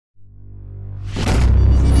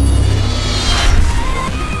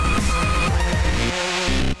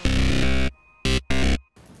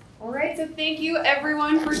Thank you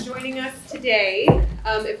everyone for joining us today.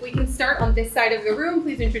 If we can start on this side of the room,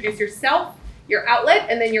 please introduce yourself, your outlet,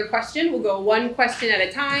 and then your question. We'll go one question at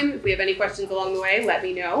a time. If we have any questions along the way, let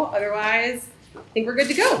me know. Otherwise, I think we're good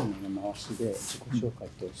to go.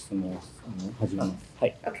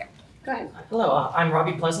 Okay, go ahead. Hello, I'm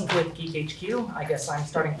Robbie Pleasant with Geek HQ. I guess I'm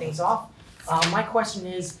starting things off. My question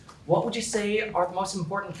is, what would you say are the most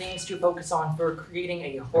important things to focus on for creating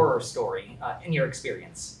a horror story in your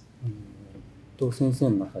experience? 先生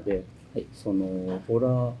の中で、そのホラ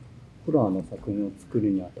ーの作品を作る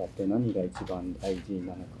にあたって何が一番大事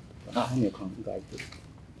なのかとか、何を考えているか。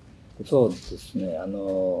そうですね。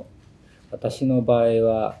私の場合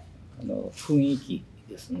は雰囲気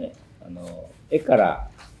ですね。絵から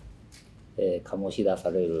醸し出さ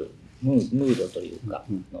れるムードというか、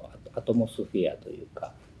アトモスフィアという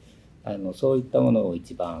か、そういったものを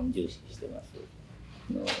一番重視してます。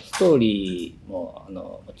ストーリーも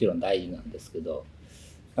もちろん大事なんですけど、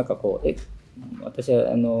なんかこう私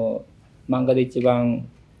は漫画で一番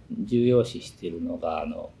重要視しているのが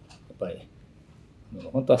やっぱり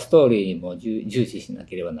本当はストーリーも重視しな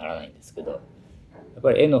ければならないんですけど、やっ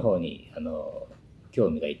ぱり絵の方に興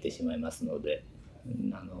味がいってしまいますので、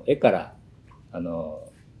絵から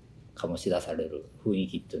醸し出される雰囲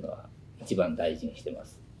気っていうのは一番大事にしてま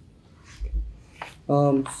す。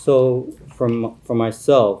So for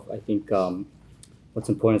myself, I think what's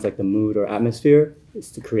important is like the mood or atmosphere is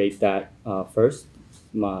to create that first,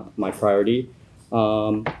 my priority.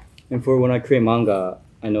 And for when I create manga,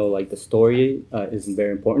 I know like the story is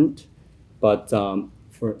very important, but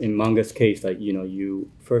for in manga's case, like you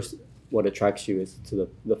first what attracts you is to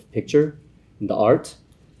the picture and the art.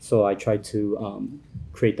 So I try to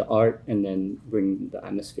create the art and then bring the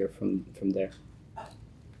atmosphere from there.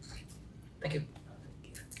 Thank you.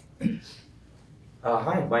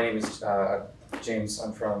 Hi, my name is James.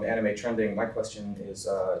 I'm from Anime Trending. My question is,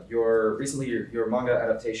 your manga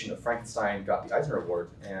adaptation of Frankenstein got the Eisner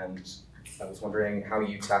Award, and I was wondering how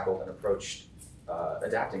you tackled and approached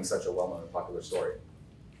adapting such a well-known and popular story.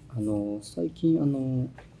 最近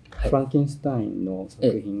フランケンシュタインの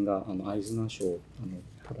作品がアイズナー賞を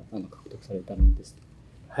獲得されたんです。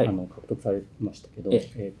獲得されましたけど、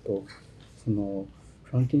その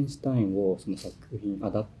フランケンシュタインをその作品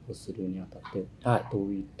アダプトするにあたって、ど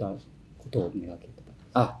ういったことをめがけてたんです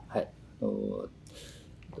か？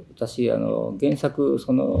私原作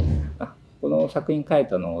この作品書い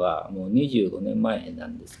たのがもう25年前な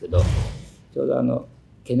んですけど、ちょうど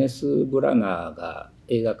ケネス・ブラナーが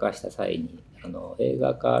映画化した際に映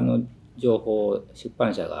画化の情報を出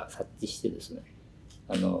版社が察知してですね、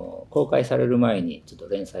公開される前にちょっと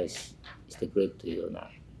連載してくれというような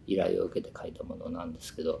依頼を受けて書いたものなんで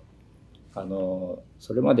すけど、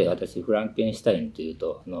それまで私フランケンシュタインという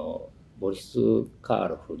とボリス・カー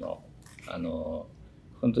ロフの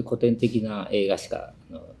本当に古典的な映画しか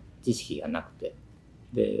知識がなくて、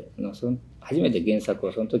で初めて原作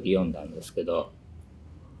をその時読んだんですけど、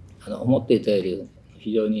思っていたより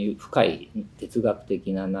非常に深い哲学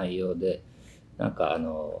的な内容で、なんか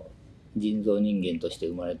人造人間として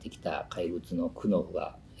生まれてきた怪物の苦悩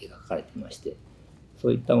が描かれていまして、そ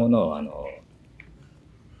ういったものを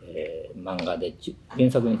漫画で原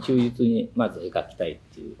作に忠実にまず描きたいっ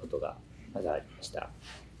ていうことがまずありました。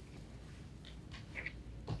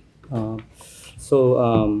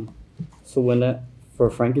So when for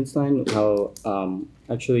Frankenstein, how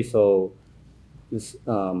actually this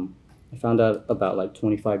I found out about like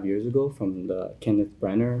 25 years ago from the Kenneth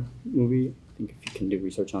Branagh movie. I think if you can do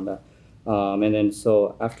research on that. And then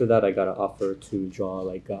so after that, I got an offer to draw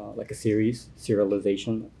like a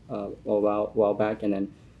serialization a while back. And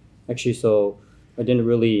then actually, so I didn't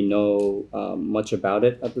really know much about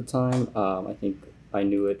it at the time. I think I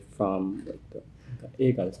knew it from like the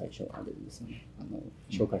映画で最初あれですね、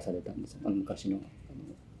紹介されたんですよ。昔の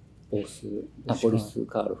ボリス・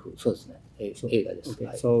カーロフ、そうですね。映画です。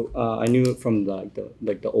Okay. So I knew it from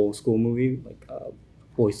the old school movie, like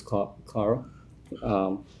Boys Carl.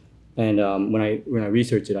 And when I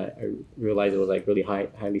researched it, I realized it was like really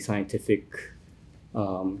highly scientific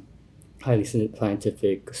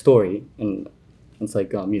story, and it's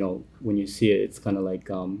like when you see it, it's kind of like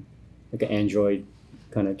an android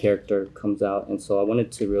kind of character comes out, and so I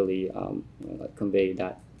wanted to really convey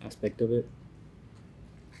that aspect of it.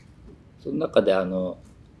 その中で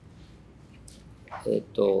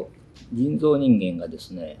人造人間がで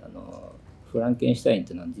すね、フランケンシュタインっ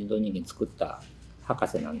ていうのは人造人間作った博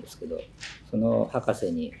士なんですけど、その博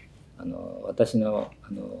士に私の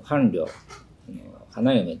伴侶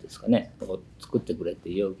花嫁ですかねを作ってくれっ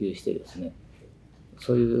て要求してですね、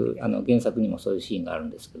そういう原作にもそういうシーンがあるん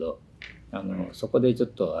ですけど、そこでちょっ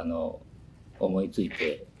と思いつい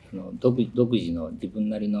て独自の自分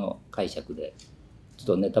なりの解釈でちょっ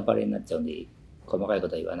とネタバレになっちゃうんで細かいこ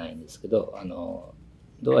とは言わないんですけど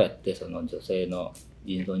どうやってその女性の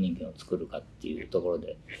人造人間を作るかっていうところ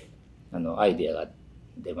でアイデアが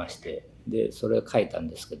出ましてでそれを書いたん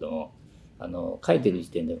ですけども書いてる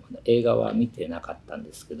時点で映画は見てなかったん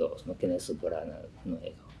ですけどそのケネス・ブラナー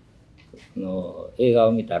の映画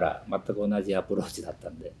を見たら全く同じアプローチだった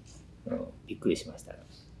んでびっくりしました。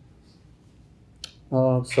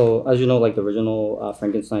So as you know, like the original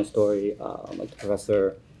Frankenstein story, like the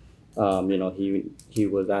professor, he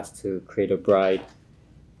was asked to create a bride,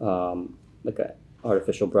 like an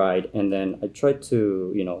artificial bride, and then I tried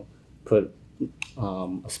to, put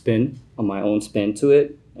a spin on my own spin to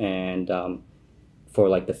it, and for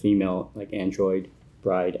like the female like android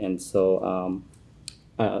bride, and so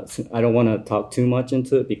I don't want to talk too much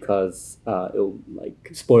into it because it'll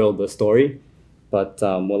like spoil the story. But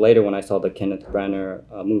later when I saw the Kenneth Branagh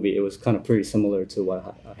movie, it was kind of pretty similar to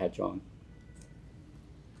what I had drawn.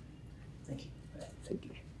 Thank you. Thank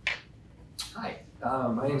you. Hi,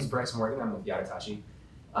 my name is Bryce Morgan. I'm with Yatatachi.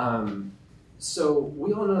 So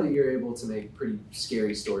we all know that you're able to make pretty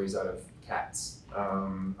scary stories out of cats.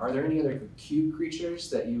 Are there any other cute creatures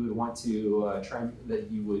that you would want to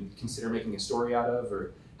that you would consider making a story out of,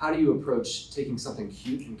 or how do you approach taking something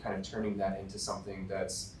cute and kind of turning that into something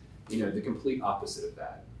that's the complete opposite of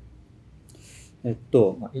that?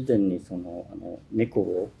 以前に猫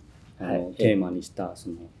をテーマにしたそ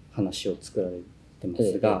の話を作られてま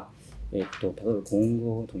すが、例えば今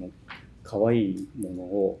後可愛いもの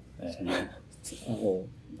を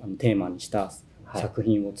テーマにした作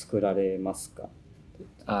品を作られますか？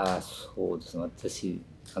そうですね。私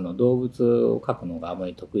動物を描くのがあま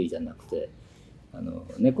り得意じゃなくて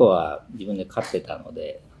猫は自分で飼ってたの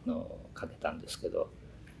で描けたんですけど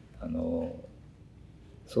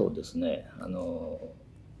そうですね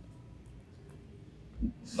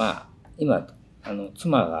今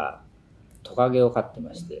妻がトカゲを飼って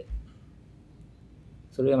まして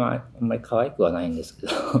それはあんまり可愛くはないんですけ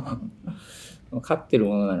ど飼ってる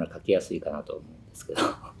ものなら描きやすいかなと思うんですけど。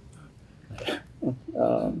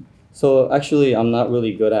So actually, I'm not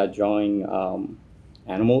really good at drawing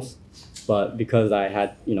animals, but because I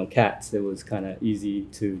had cats, it was kind of easy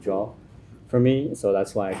to draw for me. So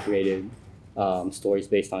that's why I created stories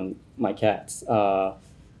based on my cats.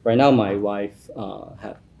 Right now, my wife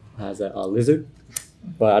has a lizard,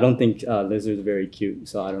 but I don't think lizards are very cute.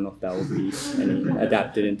 So I don't know if that will be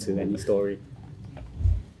adapted into any story.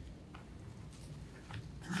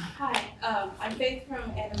 Hi, I'm Faith from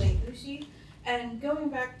Anime Ushi. And going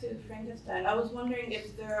back to Frankenstein, I was wondering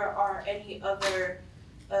if there are any other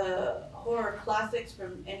horror classics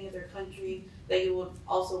from any other country that you would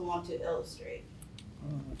also want to illustrate.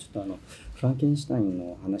 ちょっとフランケンシュタイン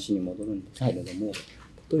の話に戻るんですけれども、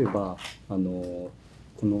例えばこ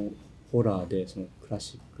のホラーでそのクラ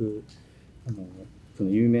シックそ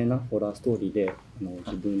の有名なホラーストーリーで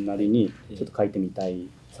自分なりにちょっと書いてみたい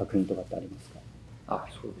作品とかってありますか？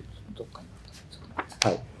そうです。どっかに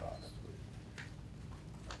はい。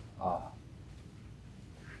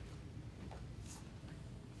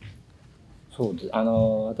そうです。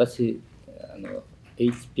私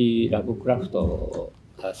H.P. ラブクラフト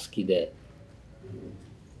が好きで、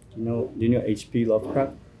Do you know H.P.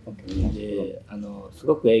 Lovecraft? です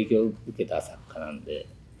ごく影響を受けた作家なんで、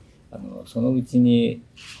そのうちに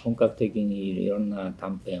本格的にいろんな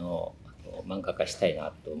短編を漫画化したい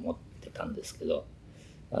なと思ってたんですけど、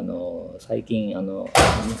最近日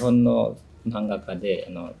本の漫画家で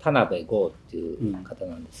田辺剛っていう方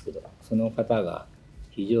なんですけど、その方が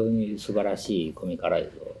非常に素晴らしいコミカライ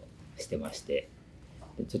ズをしてまして、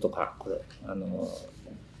ちょっとこれも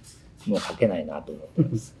う描けないなと思って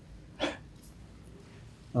ます。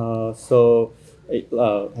So,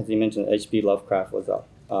 as you mentioned, H.P. Lovecraft was an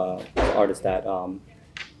artist that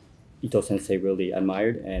Ito Sensei really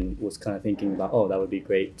admired and was kind of thinking about, that would be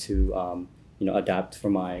great to adapt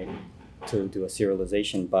to do a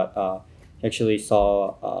serialization. But actually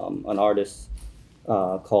saw an artist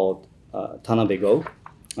called Tanabe Go,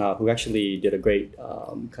 who actually did a great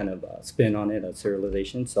kind of spin on it, a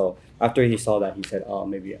serialization. So after he saw that, he said,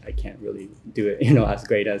 maybe I can't really do it, as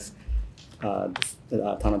great as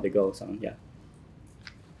Tanabe Go-san. Yeah.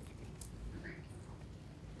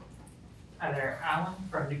 Hi there, Alan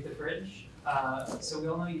from Nuke the Fridge. So we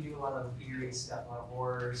all know you do a lot of eerie stuff, a lot of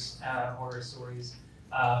horror stories.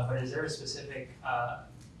 But is there a specific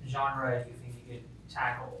genre you think you could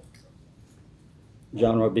tackle?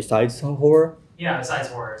 Genre besides horror? Yeah, besides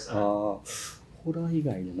horror. So. ホラー以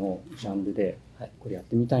外のジャンルでこれやっ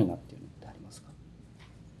てみたいなっていうのってありますか？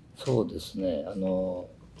そうですね。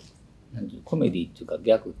なんていうコメディっていうか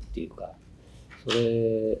ギャグっていうかそ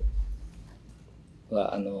れ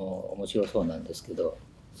は面白そうなんですけど、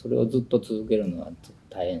それをずっと続けるのは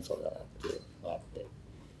大変そうだなっていうのがあって、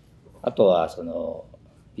あとは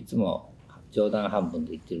いつも冗談半分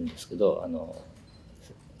で言ってるんですけど、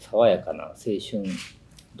爽やかな青春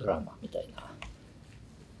ドラマみたいな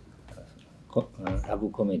ラブ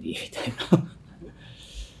コメディみたいな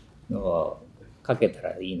のをかけた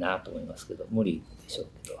らいいなと思いますけど、無理でしょう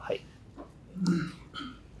けど、はい。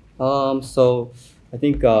So I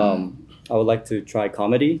think I would like to try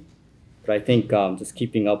comedy, but I think just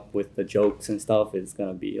keeping up with the jokes and stuff is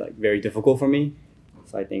gonna be like very difficult for me.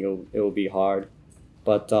 So I think it will be hard.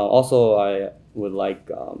 But also I would like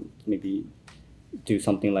maybe do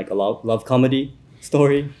something like a love comedy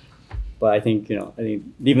story. But I think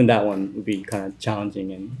even that one would be kind of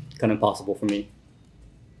challenging and kind of impossible for me.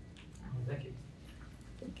 Thank you.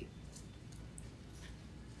 Thank you.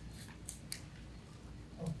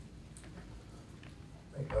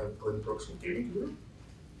 Glenn Brooks from Gaming Group.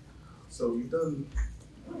 So you've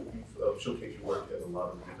showcased your work in a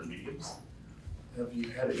lot of different mediums. Have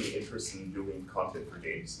you had any interest in doing content for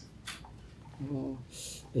games?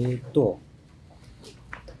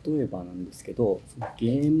 例えばなんですけど、そのゲ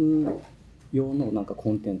ーム用のなんか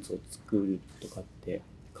コンテンツを作るとかって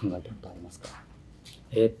考えたことありますか？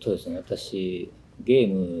ですね、私ゲー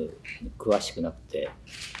ムに詳しくなくて、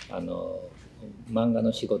漫画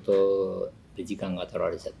の仕事で時間が取ら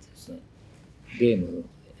れちゃってですね、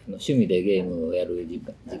趣味でゲームをやる時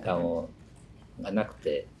間がなく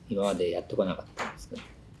て今までやってこなかったんですけど、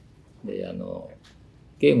で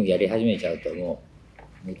ゲームやり始めちゃうとも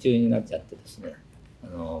う夢中になっちゃってですね、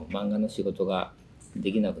漫画の仕事が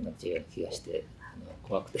できなくなっちゃうような気がして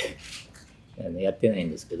怖くてやってない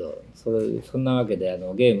んですけど、そんなわけで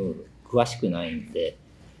ゲーム詳しくないんで、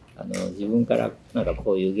自分からなんか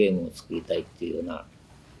こういうゲームを作りたいっていうような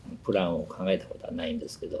プランを考えたことはないんで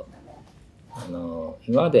すけど、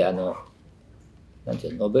今までなんて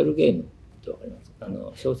いうノベルゲームってわかりま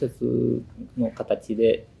す？小説の形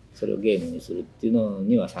でそれをゲームにするっていうの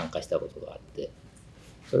には参加したことがあって、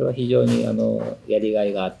それは非常にやりが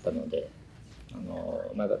いがあったので、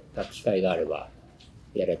また機会があれば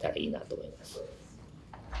やれたらいいなと思います。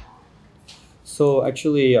So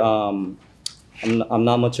actually, I'm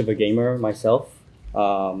not much of a gamer myself.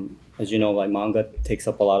 As you know, like manga takes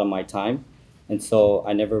up a lot of my time, and so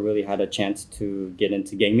I never really had a chance to get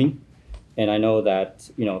into gaming. And I know that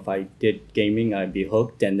if I did gaming, I'd be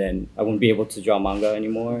hooked, and then I wouldn't be able to draw manga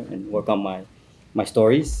anymore and work on my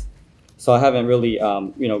stories. So I haven't really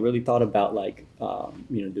really thought about like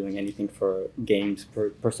doing anything for games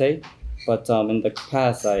per se. But in the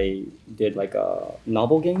past, I did like a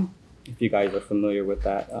novel game, if you guys are familiar with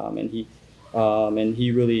that, and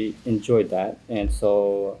he really enjoyed that, and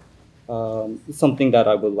so it's something that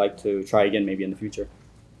I would like to try again maybe in the future.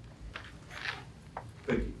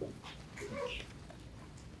 Thank you.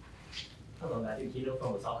 Hello, Matthew Keto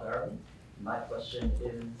from Osaka. My question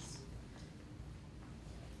is,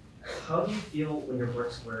 how do you feel when your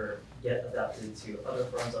works get adapted to other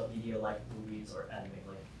forms of media like movies or anime,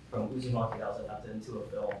 like from Uzumaki that was adapted into a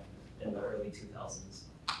film in the early 2000s?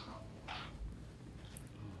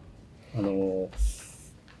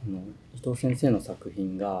 伊藤先生の作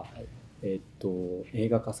品が、映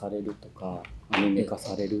画化されるとかアニメ化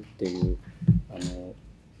されるっていう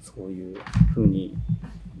そういう風に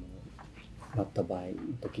なった場合の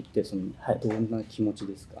時ってどんな気持ち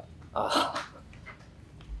ですか？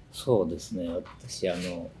そうですね、私映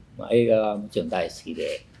画はもちろん大好き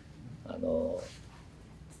で、本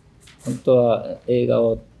当は映画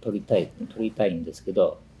を撮りたいんですけ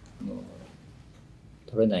ど、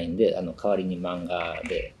撮れないんで代わりに漫画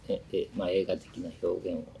で、映画的な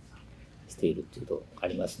表現をしているっていうことがあ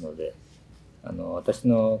りますので、私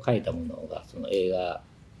の書いたものがその映画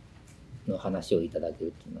の話をいただける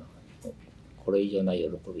っていうのはこれ以上ない喜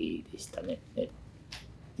びでしたね。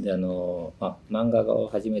で漫画を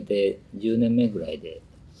始めて10年目ぐらいで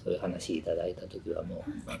そういう話いただいた時はも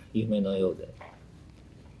う夢のよう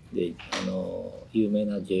で、有名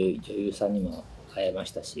な女優さんにも会えま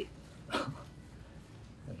したし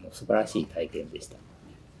素晴らしい体験でした。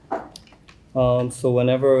So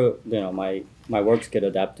whenever my works get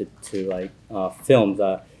adapted to like films,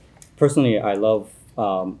 personally I love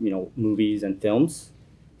movies and films.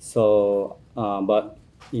 So but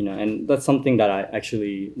and that's something that I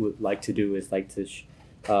actually would like to do is like to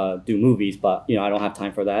do movies, but I don't have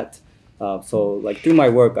time for that. So like through my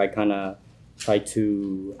work, I kind of try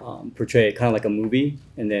to portray it kind of like a movie,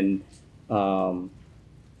 and then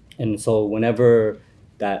and so whenever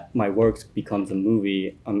that my work becomes a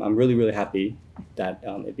movie, I'm really, really happy that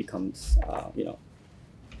it becomes,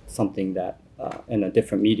 something that in a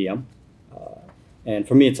different medium. And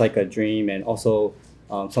for me, it's like a dream, and also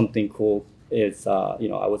something cool is,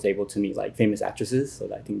 I was able to meet like famous actresses, so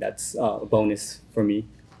I think that's a bonus for me.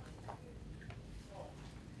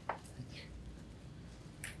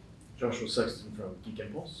 Joshua Sexton from Geek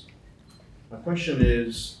Impulse. My question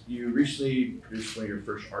is, you recently produced one of your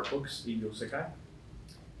first art books, Ego Sekai.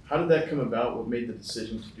 How did that come about? What made the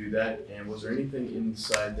decision to do that? And was there anything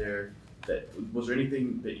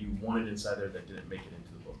that you wanted inside there that didn't make it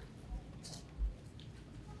into the book?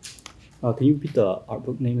 Can you repeat the art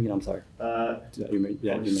book name again? I'm sorry.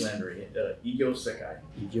 Slandering it. Ego Sekai.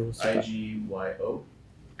 IGYO.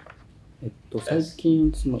 最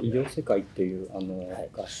近その医療世界っていう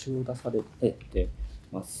合集を出されて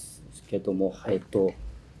ますけども、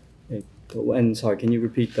and sorry, can you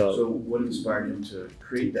repeat the? So what inspired him to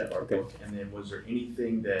create that art book, and then was there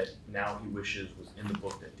anything that now he wishes was in the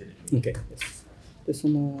book that didn't make it? Okay. でそ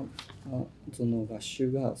の合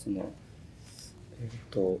集がその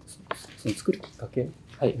作るきっかけ、ど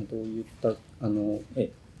ういった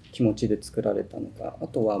気持ちで作られたのか、あ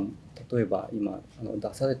とは例えば今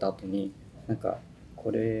出された後になんかこ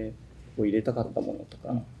れを入れたかったものと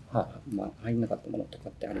か、入んなかったものとか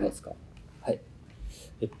ってありますか？はい。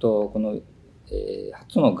この、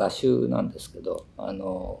初の画集なんですけど、私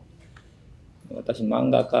漫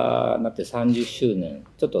画家になって30周年、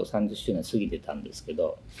ちょっと30周年過ぎてたんですけ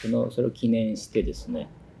ど、それを記念してですね、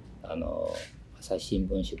朝日新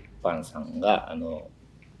聞出版さんが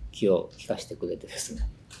気を利かしてくれてですね、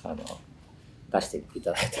出してい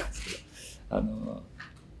ただいたんですけど、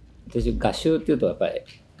私画集っていうとやっぱり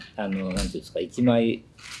なんていうんですか、一枚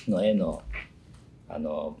の絵の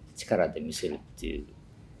力で見せるっていう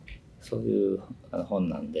そういう本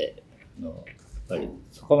なんで、やっぱり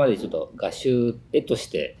そこまでちょっと画集絵とし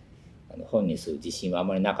て本にする自信はあ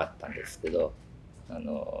まりなかったんですけど、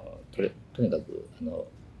とにかく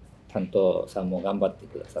担当さんも頑張って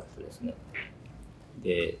くださってですね、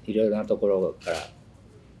でいろいろなところから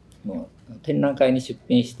もう展覧会に出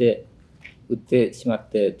品して売ってしまっ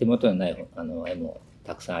て手元にない絵も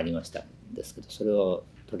たくさんありましたんですけど、それを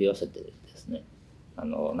取り寄せてですね、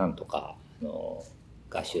なんとか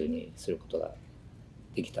画集にすることが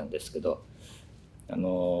できたんですけど、自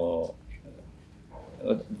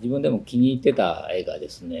分でも気に入ってた絵がで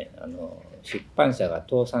すね、出版社が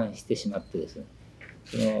倒産してしまってですね、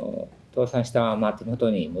倒産したまま手元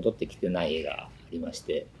に戻ってきてない絵がありまし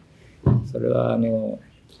て、それは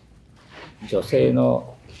女性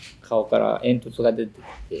の顔から煙突が出て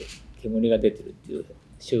きて煙が出てるっていう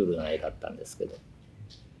シュールな絵だったんですけど、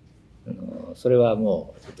それは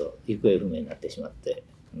もうちょっと行方不明になってしまって、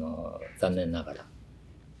残念ながら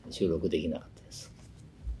収録できなかったです。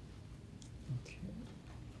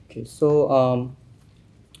Okay, so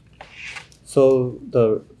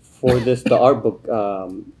the art book,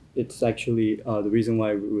 it's actually the reason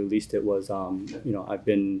why we released it was I've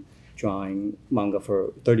been drawing manga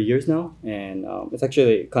for 30 years now, and it's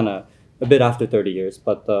actually kind of a bit after 30 years,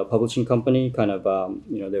 but the publishing company kind of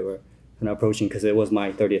they were kind of approaching because it was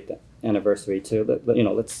my 30th anniversary to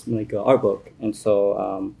let's make an art book, and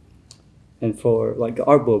so and for like an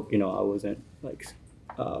art book, I wasn't like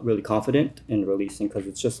really confident in releasing because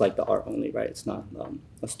it's just like the art only, right? It's not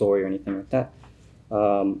a story or anything like that.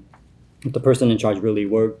 The person in charge really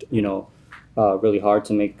worked, really hard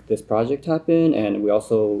to make this project happen, and we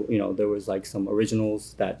also, there was like some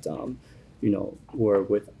originals that, were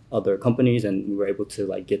with other companies, and we were able to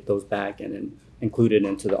like get those back and then include it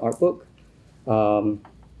into the art book. Yeah,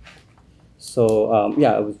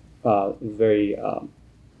 it was very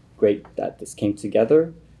great that this came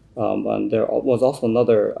together. And there was also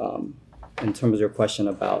another, in terms of your question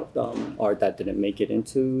about art that didn't make it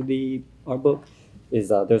into the art book,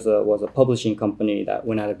 is was a publishing company that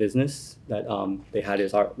went out of business, that they had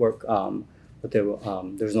his artwork, but there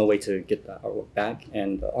was no way to get that artwork back,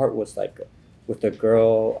 and the art was like with the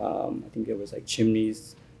girl, I think it was like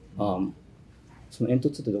chimneys, その煙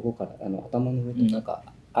突ってどこから頭の上となんか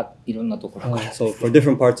いろんなところから。 So for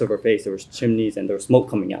different parts of her face, there was chimneys and there was smoke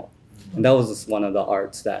coming out, and that was just one of the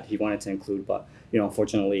arts that he wanted to include, but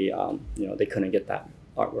unfortunately, they couldn't get that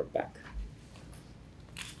artwork back.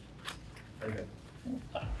 Okay.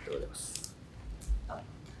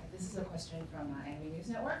 This is a question from Anime News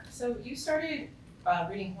Network. So you started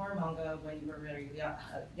reading horror manga when you were very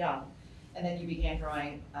young, and then you began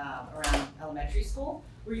drawing around elementary school.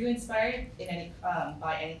 Were you inspired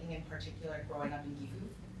by anything in particular growing up in Gifu?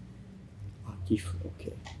 岐阜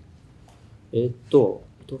OK。伊藤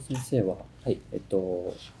先生は、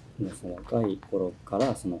その若い頃か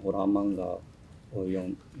らそのホラー漫画を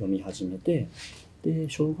読み始めて、で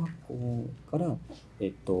小学校から、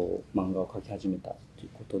漫画を描き始めたという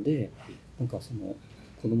ことで、なんかその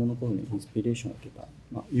子供の頃にインスピレーションを受けた。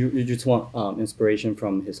You just want inspiration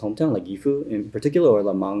from his hometown, like Gifu in particular, or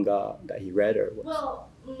the manga that he read, or what? Well,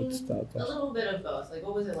 What's the a question? little bit of both. Like,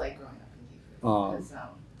 what was it like growing up in Gifu? Because,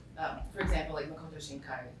 for example, like Makoto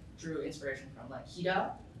Shinkai drew inspiration from like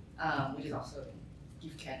Hida, which is also in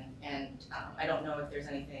Gifuken, and I don't know if there's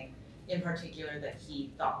anything in particular that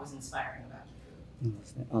he thought was inspiring about Gifu. なんで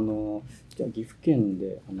すね。じゃあ岐阜県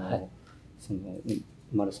でその生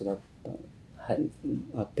まれ育っ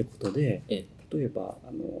たってことで、例えば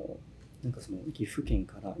なんかその岐阜県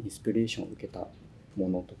からインスピレーションを受けたも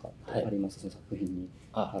のとかってあります？その作品に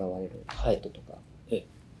現れることとか。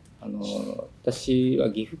私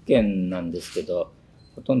は岐阜県なんですけど、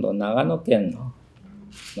ほとんど長野県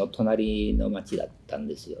の隣の町だったん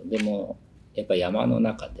ですよ。でもやっぱり山の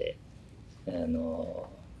中で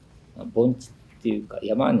盆地っていうか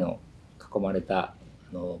山に囲まれた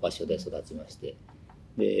場所で育ちまして、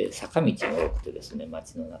で坂道が多くてですね、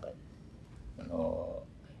町の中に都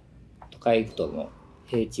会行くとも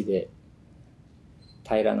平地で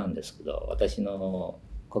平らなんですけど、私の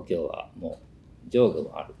故郷はもう上下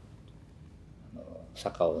もある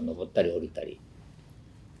坂を登ったり降りたり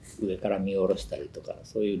上から見下ろしたりとか、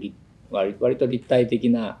そういう割と立体的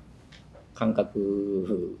な感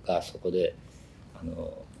覚がそこでち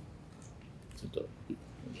ょっと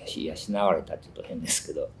養われたって言うと変です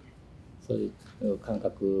けど、そういう感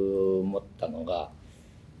覚を持ったのが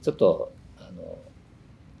ちょっと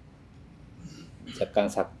若干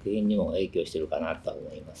作品にも影響してるかなとは思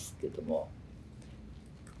いますけども、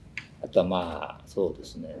あとはまあそうで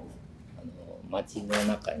すね、街の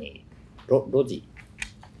中に路地、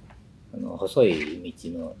細い道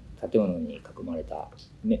の建物に囲まれた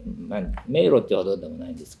迷路ってほどでもな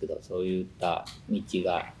いんですけど、そういった道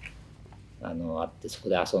があって、そこ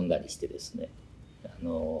で遊んだりしてですね、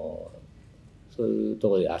そういうと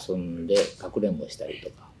ころで遊んでかくれんぼしたりと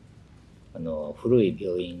か、古い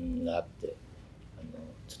病院があって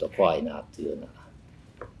ちょっと怖いなというような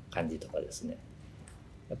感じとかですね、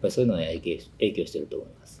やっぱりそういうのが影響してると思い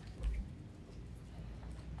ます。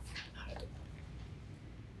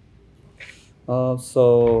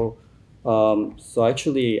So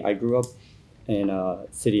actually I grew up in a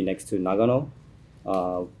city next to Nagano,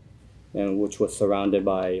 and which was surrounded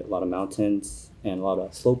by a lot of mountains and a lot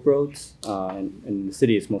of slope roads, and the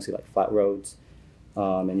city is mostly like flat roads,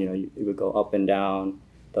 and you would go up and down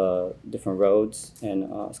the different roads, and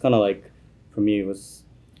it's kind of like, for me it was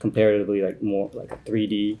comparatively like more like a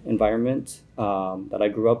 3D environment that I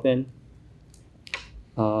grew up in,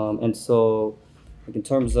 and so like in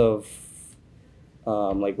terms of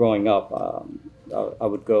like growing up, I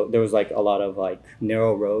would go, there was like a lot of like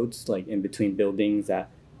narrow roads like in between buildings that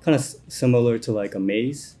kind of similar to like a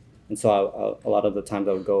maze, and so a lot of the times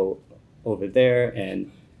I would go over there and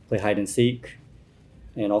play hide and seek.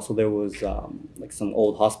 And also there was like some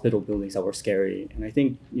old hospital buildings that were scary, and I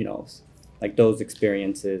think like those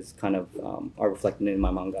experiences kind of are reflected in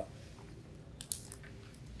my manga.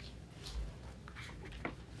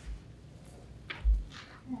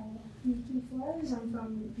 Nikki Flores, I'm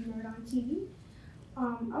from Nerd on TV.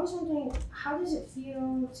 I was wondering, how does it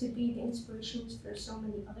feel to be the inspirations for so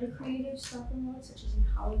many other creatives stuff in the world, such as in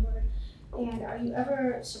Hollywood? And are you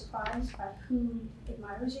ever surprised by who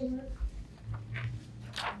admires your work?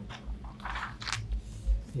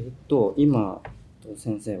 今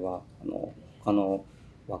先生は他の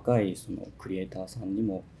若いそのクリエイターさんに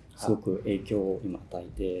もすごく影響を今与え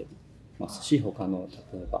てますし、他の例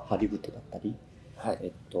えばハリウッドだったり、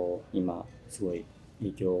今すごい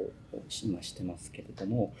影響を今してますけれど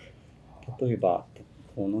も、例えば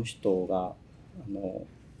この人が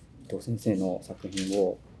伊藤先生の作品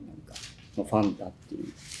をなんかのファンだってい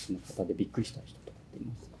うその方でびっくりした人とかってい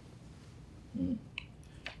ますか？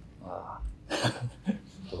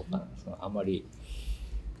どうかな、あんまり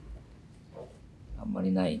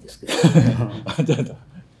ないですけ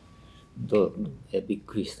どびっ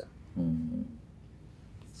くりした。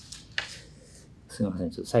すみませ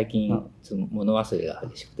ん、ちょっと最近物忘れが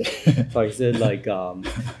激しくて。So he said like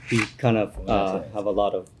he kind of have a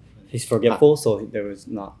lot of, he's forgetful, so there was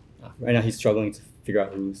not, right now he's struggling to figure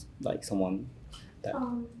out who's like someone that. Like I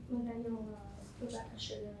know Rebecca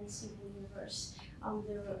Sugar in Steven Universe,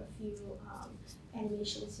 there were a few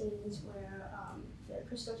animation scenes where the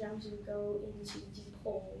crystal gems would go into deep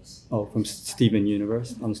holes. Oh, from Steven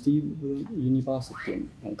Universe? Steven Universe っていう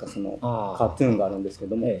なんかそのカートゥーンがあるんですけ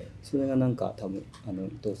ども、それがなんか多分伊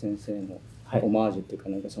藤先生のオマージュっていうか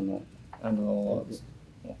なんかその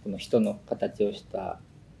この人の形をした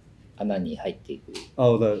穴に入っていく。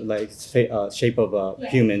Oh, the like shape of a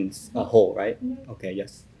human's hole, right? Okay,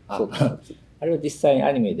 yes. ああれは実際に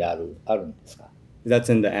アニメであるんですか？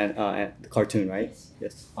 That's in the cartoon, right?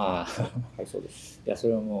 Yes. ああ、はい、そうです。いや、そ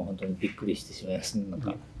れはもう本当にびっくりしてしまいます。なん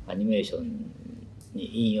かアニメーション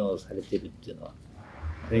に引用されてるっていうのは。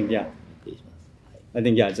I think, yeah. びっくりします。I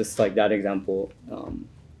think, yeah, just like that example,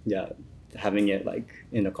 yeah, having it like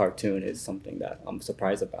in a cartoon is something that I'm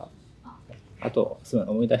surprised about. あと、すみま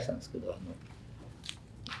せん、思い出したんですけど、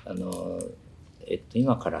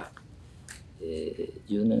今から、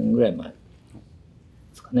10年ぐらい前で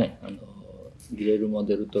すかね、ギレルモ・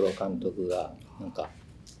デルトロ監督がなんか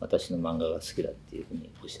私の漫画が好きだっていうふうに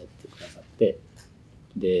おっしゃってくださって、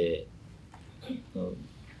で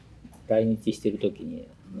来日してる時に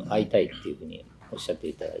会いたいっていうふうにおっしゃって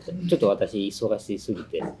いただいて、ちょっと私忙しすぎ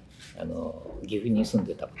て岐阜に住ん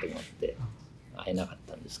でたこともあって会えなかっ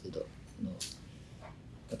たんですけど、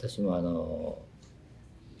私も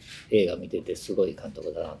映画見ててすごい監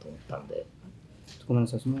督だなと思ったんで。ごめんな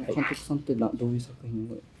さい、その監督さんってどういう作品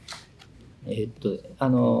を？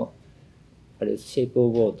あれ、シェイプ・オ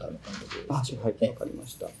ブ・ウォーターの監督です。あ、はい、わかりま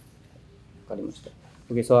した。わかりました。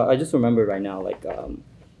Okay, so I just remember right now, like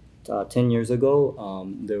 10 years ago,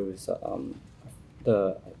 there was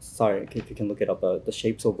sorry, if you can look it up, the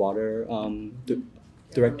Shapes of Water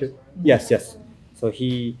director. Yes, yes. So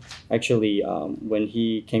he actually, when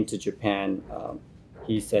he came to Japan,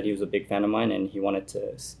 he said he was a big fan of mine and he wanted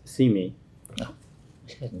to see me.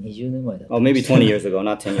 20年前だ。Oh, maybe 20 years ago,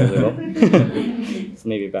 not 10 years ago. So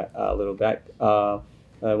maybe a little back.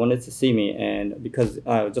 Wanted to see me, and because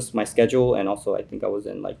just my schedule, and also I think I was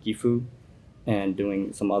in like Gifu and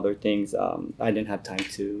doing some other things, I didn't have time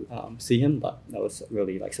to see him, but I was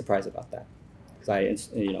really like surprised about that because I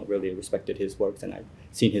really respected his works and I'd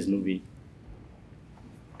seen his movie.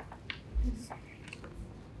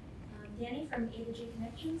 Danny from A to J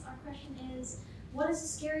Connections. Our question is, what is the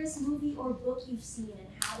scariest movie or book you've seen and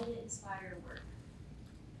how did it inspire your work?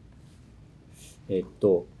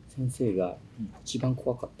 先生が一番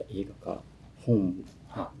怖かった映画か本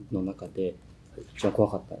の中で一番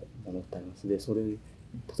怖かったものってあります。で、それ例え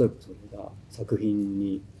ばそれが作品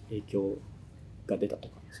に影響が出たと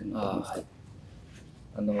かそういうのあります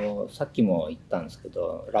か？さっきも言ったんですけ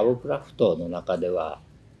ど、ラブクラフトの中では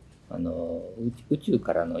宇宙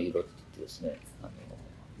からの色って言ってですね、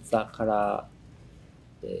ザカラ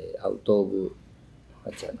ーアウトオブ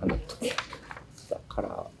何だったっけ、ザカラ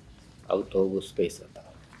ーアウトオブスペースだったか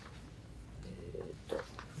な。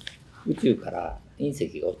宇宙から隕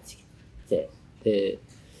石が落ちてきて、で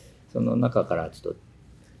その中からちょっと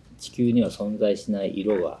地球には存在しない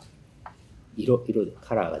色で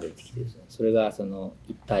カラーが出てきてですね、それがその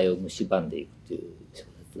一体を蝕んでいくという小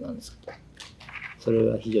説なんですけど、それ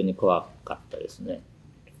が非常に怖かったですね。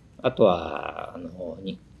あとは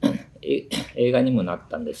映画にもなっ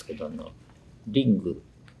たんですけどリング、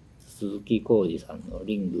鈴木浩二さんの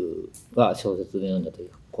リングは小説で読んだ時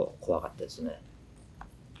怖かったですね。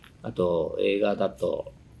あと映画だ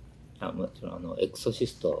ともちろんエクソシ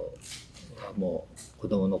ストはもう子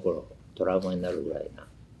供の頃トラウマになるぐらいな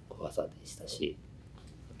怖さでしたし、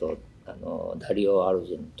あとダリオ・アル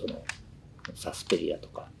ジェントのサスペリアと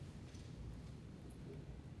か。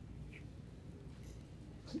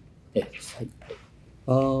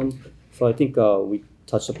So I think we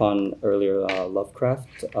touched upon earlier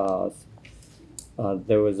Lovecraft.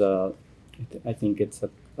 There was I think it's a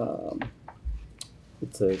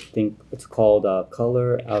thing. It's called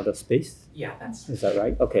Color Out of Space. Yeah, that's. Is that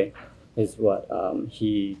right? Okay, is what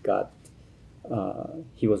he got.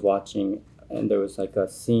 He was watching, and there was like a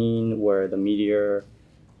scene where the meteor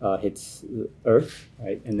hits Earth,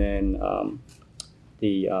 right? And then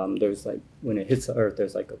there's like when it hits the Earth,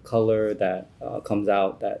 there's like a color that comes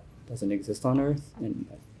out that doesn't exist on Earth, and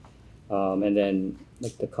then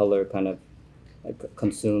like the color kind of like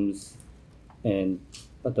consumes and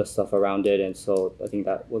the stuff around it, and so I think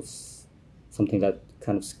that was something that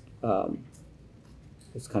kind of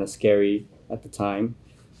was kind of scary at the time.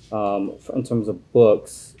 In terms of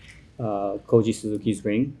books, Koji Suzuki's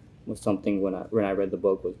Ring was something when I read the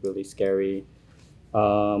book was really scary.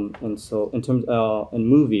 And so in terms in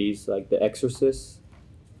movies, like The Exorcist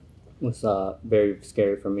was very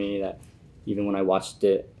scary for me. That even when I watched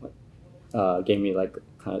it, gave me like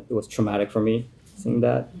it was traumatic for me seeing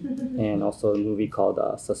that. And also a movie called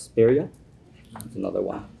Suspiria is another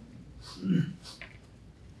one.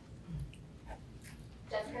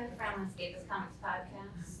 Jessica from Escapist Comics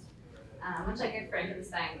Podcast. Much like your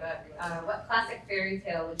Frankenstein book, what classic fairy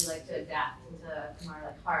tale would you like to adapt into more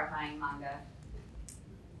like horrifying manga?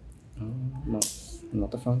 ま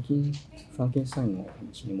たフランケンスタインの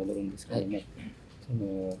話に戻るんですけれども、そ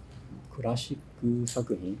のクラシック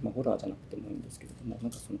作品、ホラーじゃなくてもいいんですけれども、な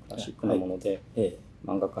んかそのクラシックなもので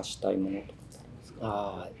漫画化したいものとかってあります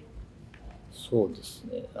か？そうです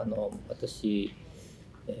ね。私、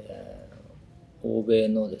欧米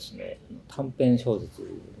のですね、短編小説、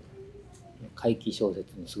怪奇小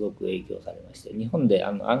説にすごく影響されまして、日本で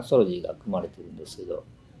アンソロジーが組まれてるんですけど、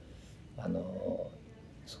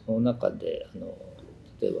その中で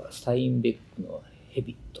例えばスタインベックの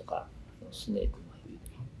蛇とかスネークの蛇、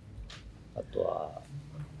あとは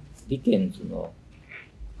ディケンズの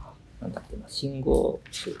なんだっけな、信号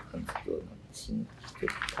集なんですけ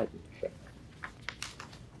ど、タイトル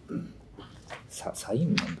サイ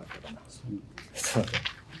ンなんだったかな。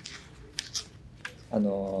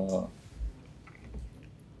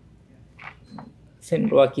線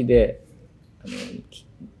路脇で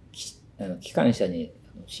機関車に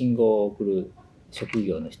信号を送る職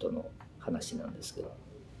業の人の話なんですけど、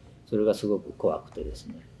それがすごく怖くてです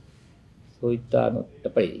ね、そういったやっ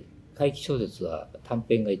ぱり怪奇小説は短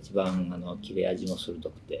編が一番切れ味も鋭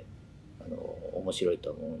くて面白い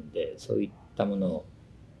と思うんで、そういったものを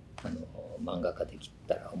漫画化でき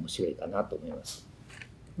たら面白いかなと思います。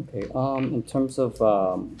Okay, in terms of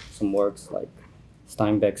some works like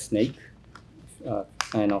Steinbeck's Snake,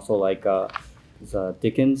 and also like the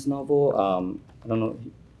Dickens novel, I don't know,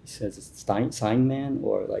 he says it's Sign Man,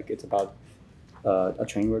 or like it's about a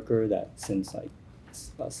train worker that sends like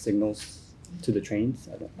signals to the trains.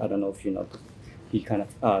 I don't know if you know, he kind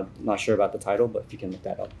of, not sure about the title, but if you can look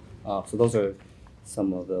that up. So those are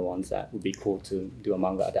some of the ones that would be cool to do a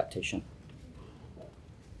manga adaptation.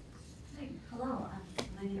 Hi, hello.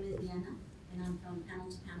 My name is Diana, and I'm from Panel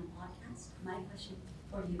to Panel Podcast. My question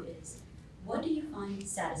for you is, what do you find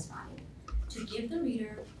satisfying? To give the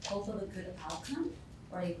reader hope of a good outcome,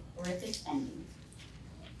 or a horrific ending?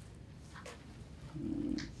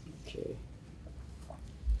 Okay.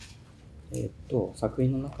 作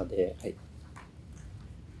品の中で、伊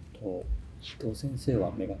藤先生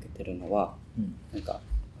はめがけてるのは、なんか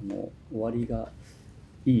終わりが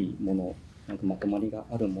いいもの、なんかまとまりが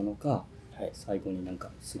あるものか、最後になんか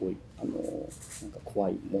すごいなんか怖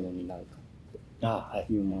いものになるかっ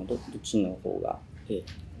ていうもの、どっちの方がいい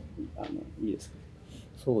ですか？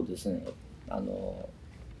そうですね。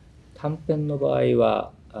短編の場合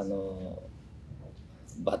は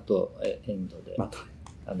バッドエンドで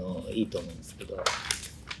いいと思うんですけど、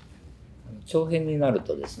長編になる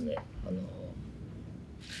とですね、やっ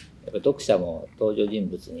ぱり読者も登場人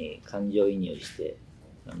物に感情移入して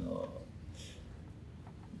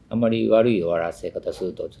あまり悪い終わらせ方す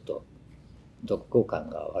るとちょっと読後感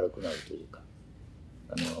が悪くなるというか、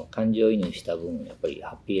感情移入した分やっぱり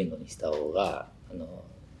ハッピーエンドにした方が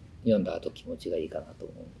読んだ後気持ちがいいかなと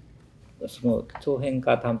思う。その長編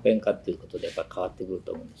か短編かっていうことでやっぱ変わってくる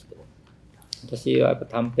と思うんですけど、私はやっぱ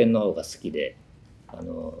短編の方が好きで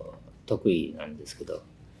得意なんですけど、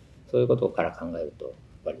そういうことから考えるとやっ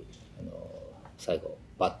ぱり最後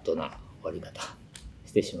バッドな終わり方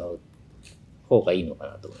してしまう方がいいのか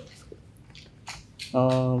なと思いますけど。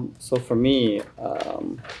So for me,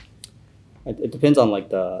 it depends on like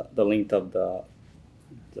the length of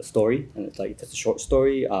the story, and it's like if it's a short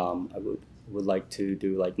story, I would like to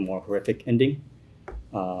do like more horrific ending.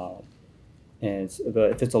 But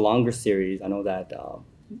if it's a longer series, I know that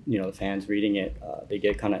the fans reading it, they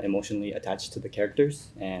get kind of emotionally attached to the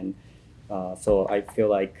characters, and so I feel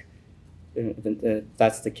like if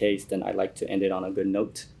that's the case, then I like to end it on a good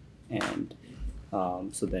note, and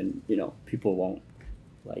so then people won't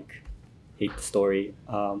like hate the story.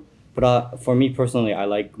 But for me personally, I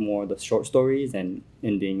like more the short stories and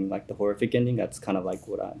ending like the horrific ending. That's kind of like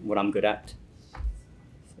what I'm good at.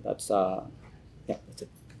 So that's that's it.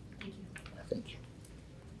 Thank you.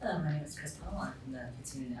 Hello, my name is Chris Powell. I'm from the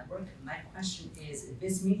Kitsune Network. My question is,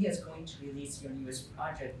 Viz Media is going to release your newest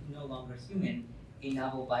project, No Longer Human, a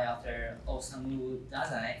novel by author Osamu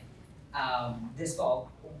Dazai, this fall.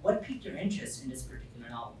 What piqued your interest in this particular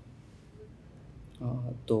novel?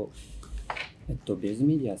 ベズ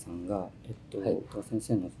メディアさんが、先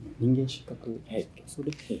生の人間失格、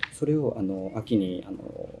それを秋に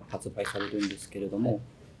発売されるんですけれども、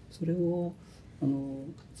それをその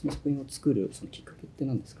作品を作るそのきっかけって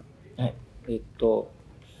何ですか？こ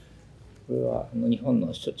れは日本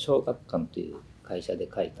の小学館という会社で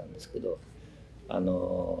書いたんですけど、やっ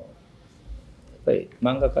ぱり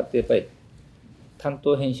漫画家ってやっぱり担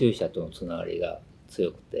当編集者とのつながりが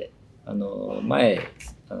強くて、前例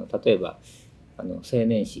えば青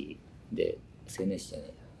年誌じゃな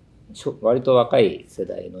い、割と若い世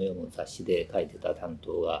代の読む雑誌で書いてた担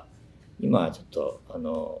当が今はちょっと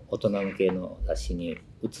大人向けの雑誌に移っ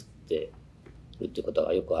てるっていうこと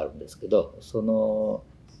がよくあるんですけど、そ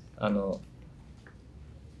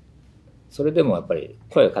れでもやっぱり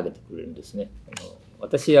声をかけてくれるんですね。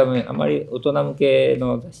私はあまり大人向け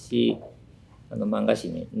の雑誌漫画誌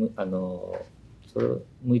にそれ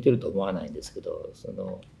向いてると思わないんですけど、や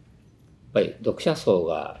っぱり読者層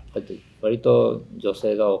が割と女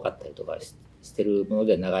性が多かったりとかしてるもの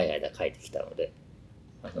で長い間書いてきたので、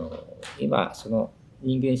今その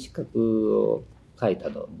人間失格を書いた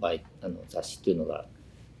雑誌っていうのがやっ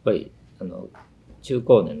ぱり中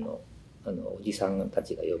高年のおじさんた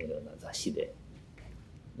ちが読むような雑誌で、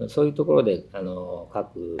そういうところで書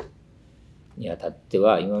くにあたって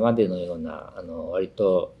は今までのような割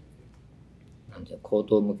と高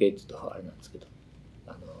等向けって言うとあれなんですけど、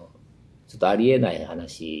ちょっとありえない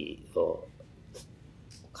話を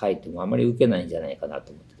書いてもあまり受けないんじゃないかな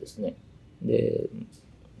と思ってですね。で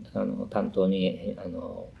担当に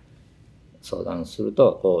相談する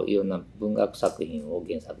といろんな文学作品を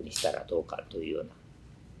原作にしたらどうかというような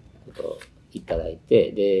ことをいただい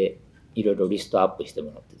て、でいろいろリストアップして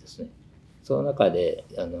もらってですね、その中で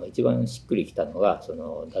一番しっくりきたのが太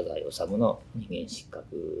宰治の人間失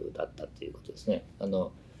格だったということですね。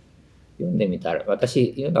読んでみたら、私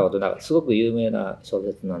読んだことなくて、すごく有名な小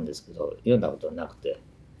説なんですけど読んだことなくて、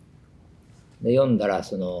で読んだら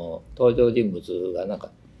登場人物が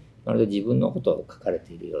まるで自分のことを書かれ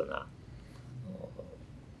ているような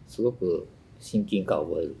すごく親近感を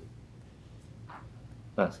覚える、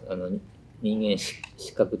人間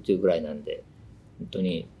失格っていうぐらいなんで本当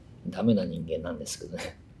にダメな人間なんですけど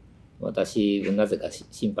ね、私なぜか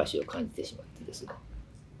シンパシーを感じてしまってですね。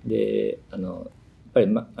でやっぱり、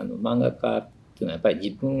漫画家っていうのはやっぱり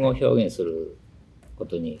自分を表現するこ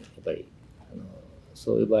とにやっぱり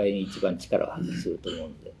そういう場合に一番力を発揮すると思う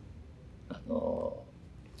んで、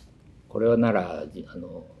これはなら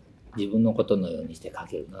自分のことのようにして書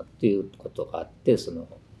けるなっていうことがあって、その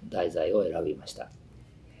題材を選びました。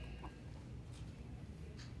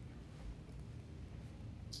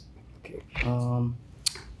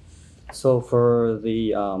So for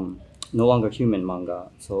the No Longer Human manga,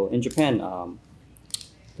 so in Japan,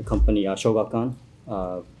 the company Shogakukan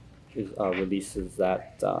releases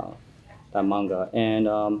that manga, and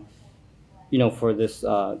for this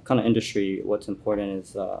kind of industry, what's important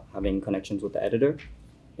is having connections with the editor.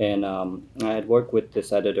 And I had worked with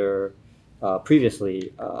this editor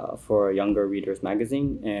previously for a younger readers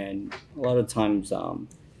magazine, and a lot of times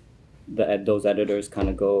those editors kind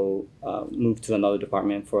of move to another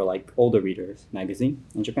department for like older readers magazine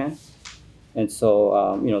in Japan. And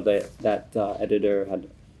so that editor had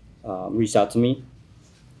reached out to me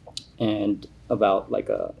and about like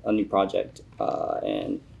a new project,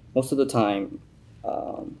 and most of the time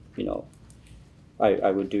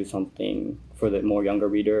I would do something for the more younger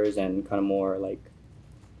readers and kind of more like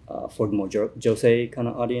for the more josei kind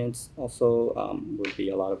of audience also, would be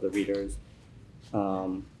a lot of the readers,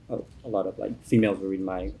 a lot of like females would read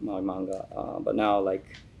my manga, but now like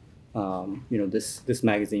this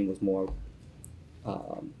magazine was more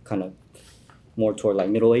kind of more toward like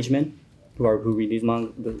middle-aged men who read these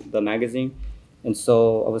the magazine. And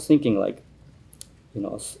so I was thinking like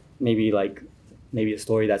maybe a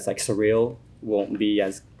story that's like surreal won't be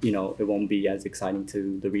as it won't be as exciting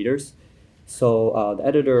to the readers. So the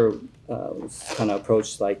editor was kind of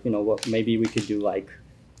approached like what maybe we could do like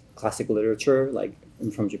classic literature like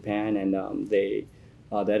from Japan, and the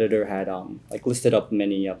editor had like listed up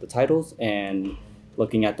many of the titles, and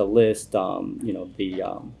looking at the list, the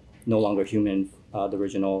No Longer Human, the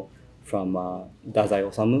original from Dazai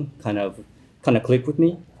Osamu, kind of clicked with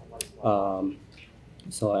me.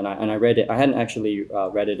 So and I read it. I hadn't actually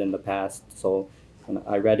read it in the past, so when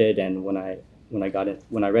I read it, and when I read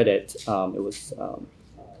it, it was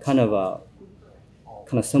kind of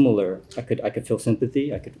similar. I could feel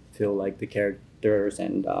sympathy. I could feel like the characters,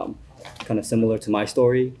 and kind of similar to my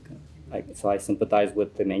story. So I sympathized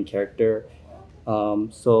with the main character.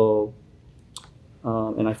 And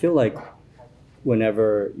I feel like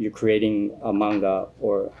whenever you're creating a manga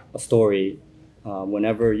or a story,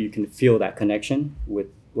 whenever you can feel that connection with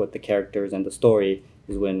the characters and the story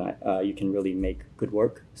is when you can really make good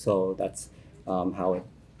work. So that's how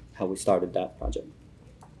we started that project.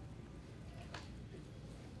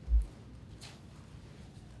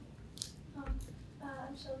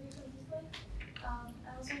 I'm Shelby from Display. I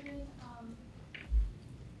was wondering,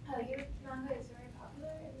 your manga is very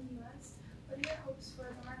popular in the US. What are your hopes for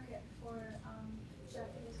the market for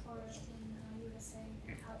Japanese horror in USA,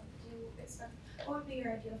 and how do you expect? What would be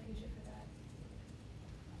your ideal future for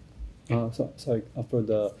that? Sorry, for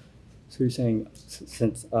the So you're saying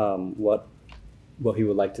since what he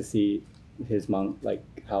would like to see his manga, like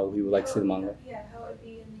how he would like to see the manga. Yeah, how it would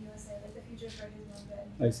be in the USA, like the future for his manga.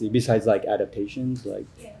 I see. Besides like adaptations, like.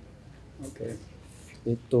 Yeah. Okay.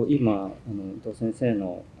 今先生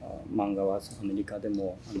の漫画はアメリカで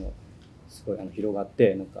もすごい広がっ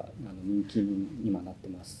てなんか人気に今なって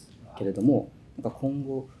ますけれども、なんか今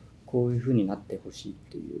後こういう風になってほしいっ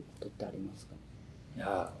ていうことってありますか？い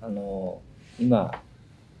や今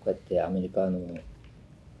こうやってアメリカの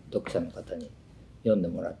読者の方に読んで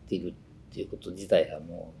もらっているっていうこと自体は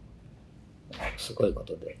もうすごいこ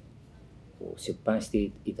とで、こう出版して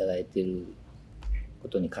いただいているこ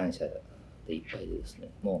とに感謝でいっぱいでですね、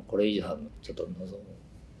もうこれ以上はちょっと望む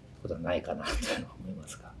ことはないかなと思いま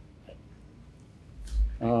すが。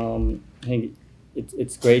I think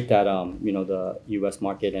it's great that the U.S.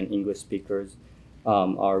 market and English speakers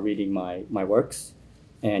are reading my works,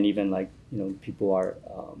 and even people are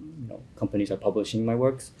companies are publishing my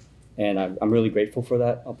works, and I'm really grateful for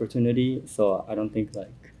that opportunity. So I don't think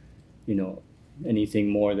anything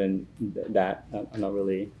more than that. I'm not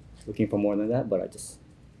really looking for more than that, but I just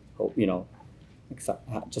hope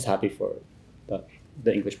just happy for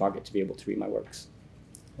the English market to be able to read my works.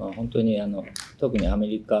 本当に特にアメ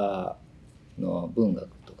リカの文学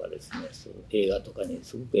とかですね、そう映画とかに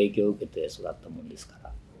すごく影響を受けて育ったもんですか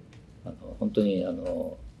ら、本当に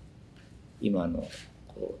今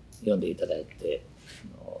こう読んでいただいて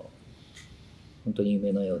本当に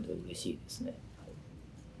夢のようで嬉しいですね。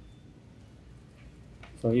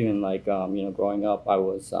So even growing up, I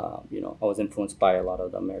was I was influenced by a lot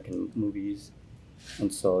of the American movies,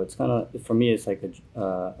 and so it's kind of for me it's like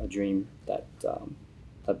a dream that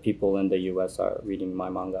people in the U.S. are reading my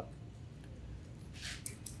manga.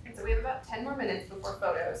 So we have about 10 more minutes before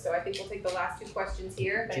photos, so I think we'll take the last 2 questions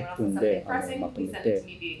here. If anyone else has something pressing, please send it to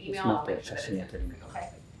me via email. I'll make sure that it's answered. Okay.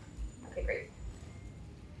 Okay, great.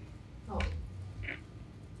 Oh.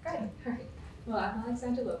 Good. All right. Well, I'm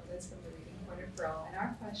Alexandra Lopez from the Reading Corner for All, and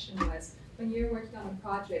our question was, when you're working on a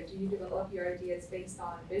project, do you develop your ideas based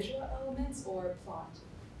on visual elements or plot?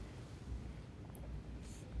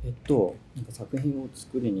 なんか作品を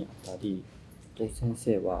作るにあたり、先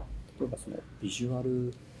生は例えばそのビジュア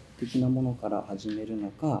ル的なものから始めるの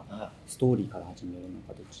か、ストーリーから始めるの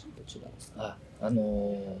かどちらですか？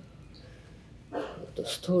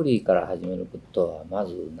ストーリーから始めることはま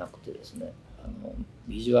ずなくてですね、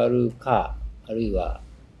ビジュアルかあるいは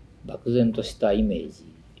漠然としたイメー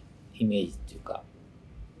ジっていうか、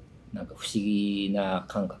なんか不思議な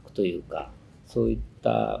感覚というか、そういっ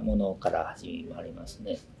たものから始まります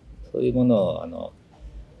ね。そういうものを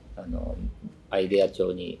アイデア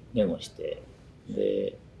帳にメモして、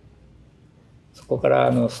でそこから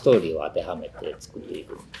ストーリーを当てはめて作ってい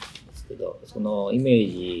くんですけど、そのイメー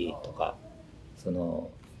ジとかその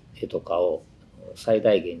絵とかを最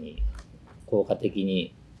大限に効果的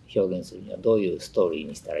に表現するにはどういうストーリー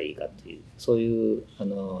にしたらいいかという、そういう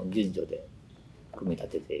順序で組み立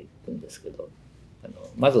てていくんですけど、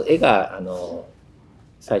まず絵が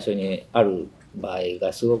最初にある場合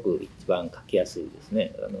がすごく一番描きやすいです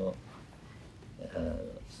ね。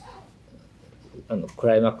ク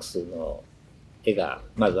ライマックスの絵が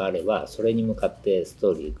まずあれば、それに向かってス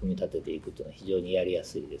トーリーを組み立てていくというのは非常にやりや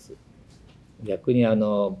すいです。逆に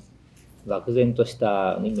漠然とし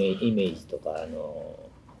たイメージとか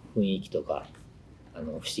雰囲気とか不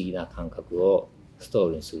思議な感覚をストー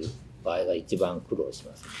リーにする場合が一番苦労し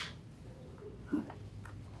ます。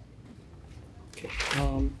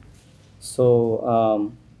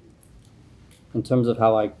In terms of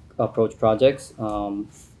how I approach projects,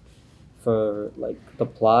 for like the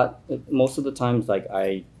plot, most of the times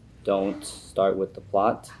I don't start with the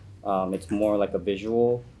plot. It's more like a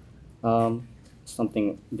visual,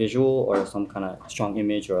 something visual or some kind of strong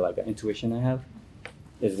image or like an intuition I have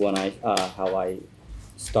is when how I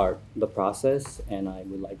start the process, and I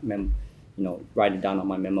would write it down on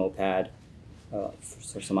my memo pad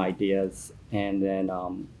for some ideas, and then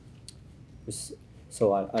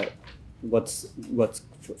what's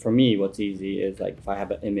for me what's easy is like if I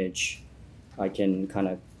have an image, I can kind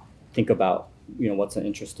of think about what's an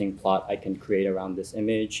interesting plot I can create around this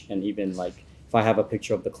image, and even like if I have a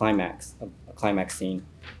picture of the climax, a climax scene,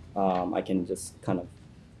 I can just kind of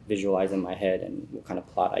visualize in my head and what kind of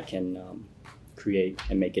plot I can create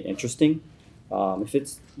and make it interesting. If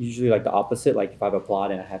it's usually like the opposite, like if I have a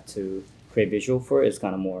plot and I have to create visual for it, it's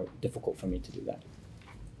kind of more difficult for me to do that.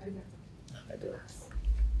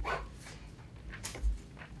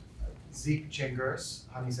 Zeke Chingers,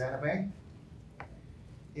 Honey's Anime.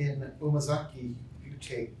 In Umazaki, you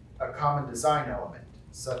take a common design element,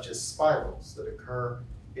 such as spirals that occur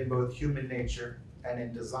in both human nature and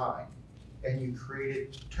in design, and you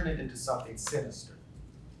turn it into something sinister.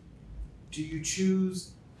 Do you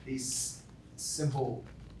choose these simple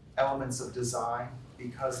elements of design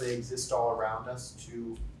because they exist all around us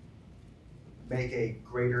to make a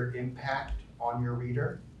greater impact on your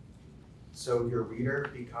reader? So your reader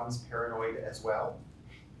becomes paranoid as well?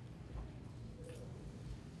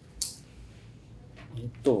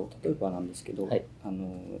 例えばなんですけど、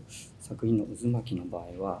作品の渦巻きの場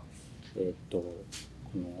合は、こ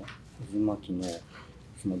の渦巻きの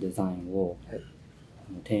そのデザインを、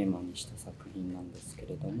テーマにした作品なんですけ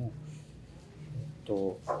れども、例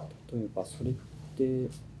えばそれって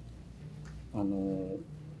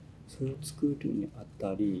それを作るにあ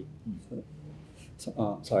たり、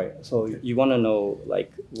sorry, so you want to know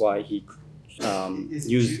like why he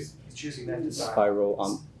used choosing that design spiral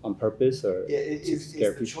on purpose or to is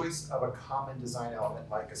scare the people? choice of a common design element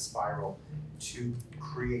like a spiral to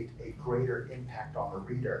create a greater impact on the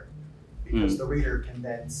reader, because the reader can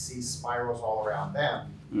then see spirals all around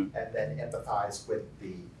them and then empathize with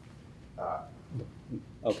the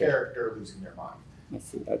character losing their mind. I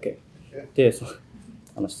see. Okay. で、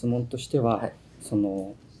質問としては、そ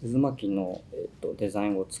の渦巻きの、デザイ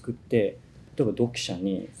ンを作って、例えば読者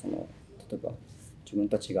に例えば自分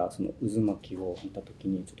たちがその渦巻きを見たとき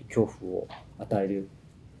にちょっと恐怖を与える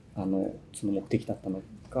その目的だったの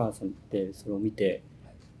か、それを見て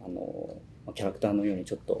キャラクターのように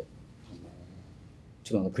ちょっと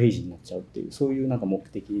クレイジーになっちゃうっていう、そういうなんか目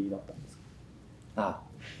的だったんですか？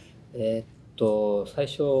最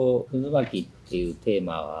初渦巻きっていうテー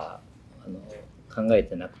マは考え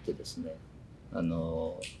てなくてですね、ち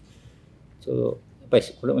ょうどやっぱり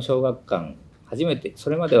これも小学館初めて、そ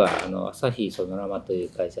れまでは朝日ソノラマという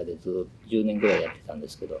会社でずっと10年ぐらいやってたんで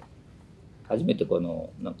すけど、初めて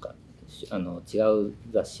なんか違う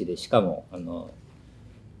雑誌で、しかも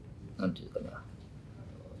なんていうかな、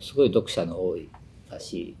すごい読者の多い雑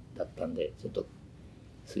誌だったんで、ちょっと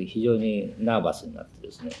非常にナーバスになって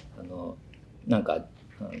ですね、なんか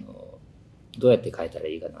どうやって書いたら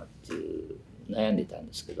いいかなっていう悩んでたん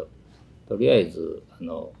ですけど、とりあえず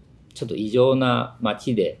ちょっと異常な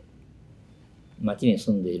町に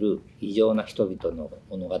住んでいる異常な人々の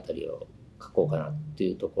物語を書こうかなって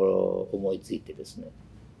いうところを思いついてですね、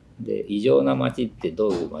で異常な町ってど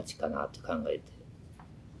ういう町かなって考えて、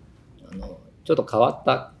ちょっと変わっ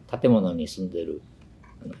た建物に住んでいる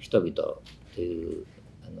人々という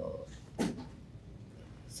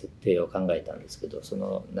設定を考えたんですけど、そ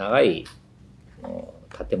の長い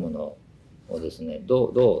建物をですね、ど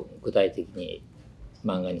う具体的に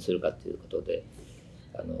漫画にするかということで、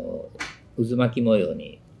渦巻き模様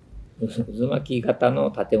に、渦巻き型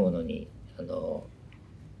の建物に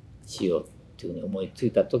しようっていうふうに思いつ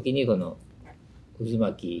いた時に、この渦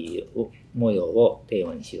巻き模様をテー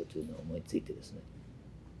マにしようというのを思いついてですね、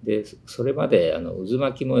でそれまで渦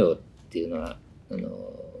巻き模様っていうのはギ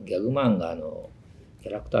ャグ漫画のキ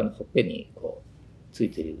ャラクターのほっぺにこうつい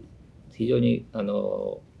ている非常に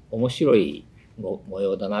面白い模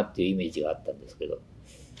様だなっていうイメージがあったんですけど、で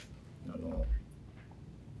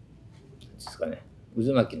すかね、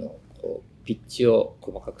渦巻きのこうピッチを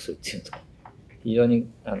細かくするっていうんですか、非常に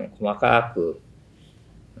細かく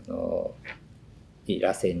螺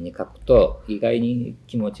旋に描くと意外に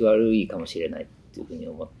気持ち悪いかもしれないっていうふうに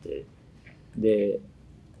思って、で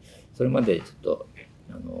それまでちょっと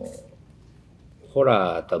ホ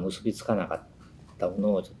ラーとは結びつかなかったも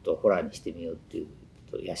のをちょっとホラーにしてみようっていう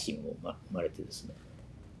野心も生まれてですね、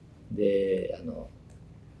で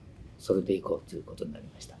それでいこうということになり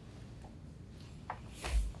ました。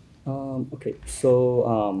Okay,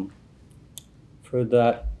 so for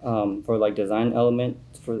that, for like design element,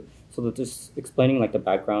 just explaining like the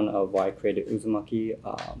background of why I created Uzumaki.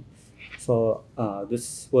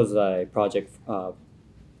 This was a project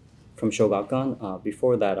from Shogakukan.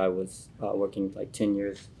 Before that, I was working like 10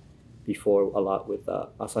 years before a lot with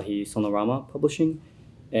Asahi Sonorama Publishing,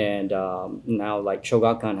 and now like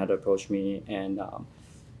Shogakukan had approached me, and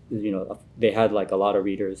they had like a lot of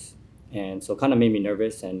readers. And so kind of made me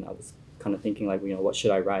nervous, and I was kind of thinking like, what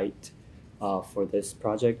should I write for this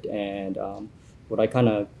project? And what I kind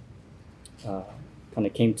of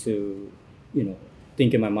came to,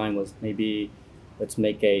 think in my mind was maybe let's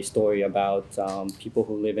make a story about people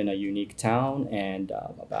who live in a unique town, and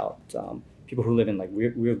about people who live in like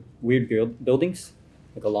weird buildings,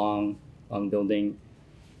 like a long building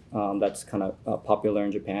that's kind of popular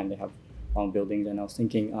in Japan. They have long buildings, and I was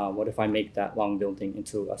thinking, what if I make that long building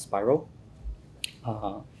into a spiral?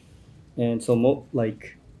 And so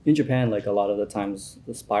like in Japan, like a lot of the times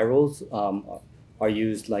the spirals are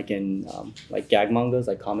used like in like gag mangas,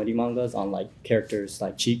 like comedy mangas, on like characters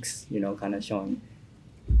like cheeks, kind of showing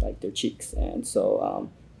like their cheeks. And so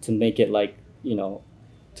to make it like, to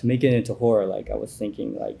make it into horror, like I was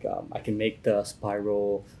thinking like I can make the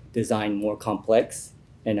spiral design more complex,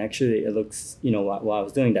 and actually it looks, while I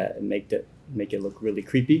was doing that, it make it look really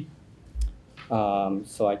creepy.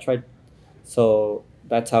 So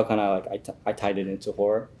that's how kind of like I tied it into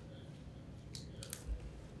horror.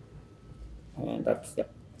 And that's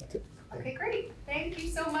it. Okay, great. Thank you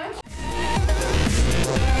so much.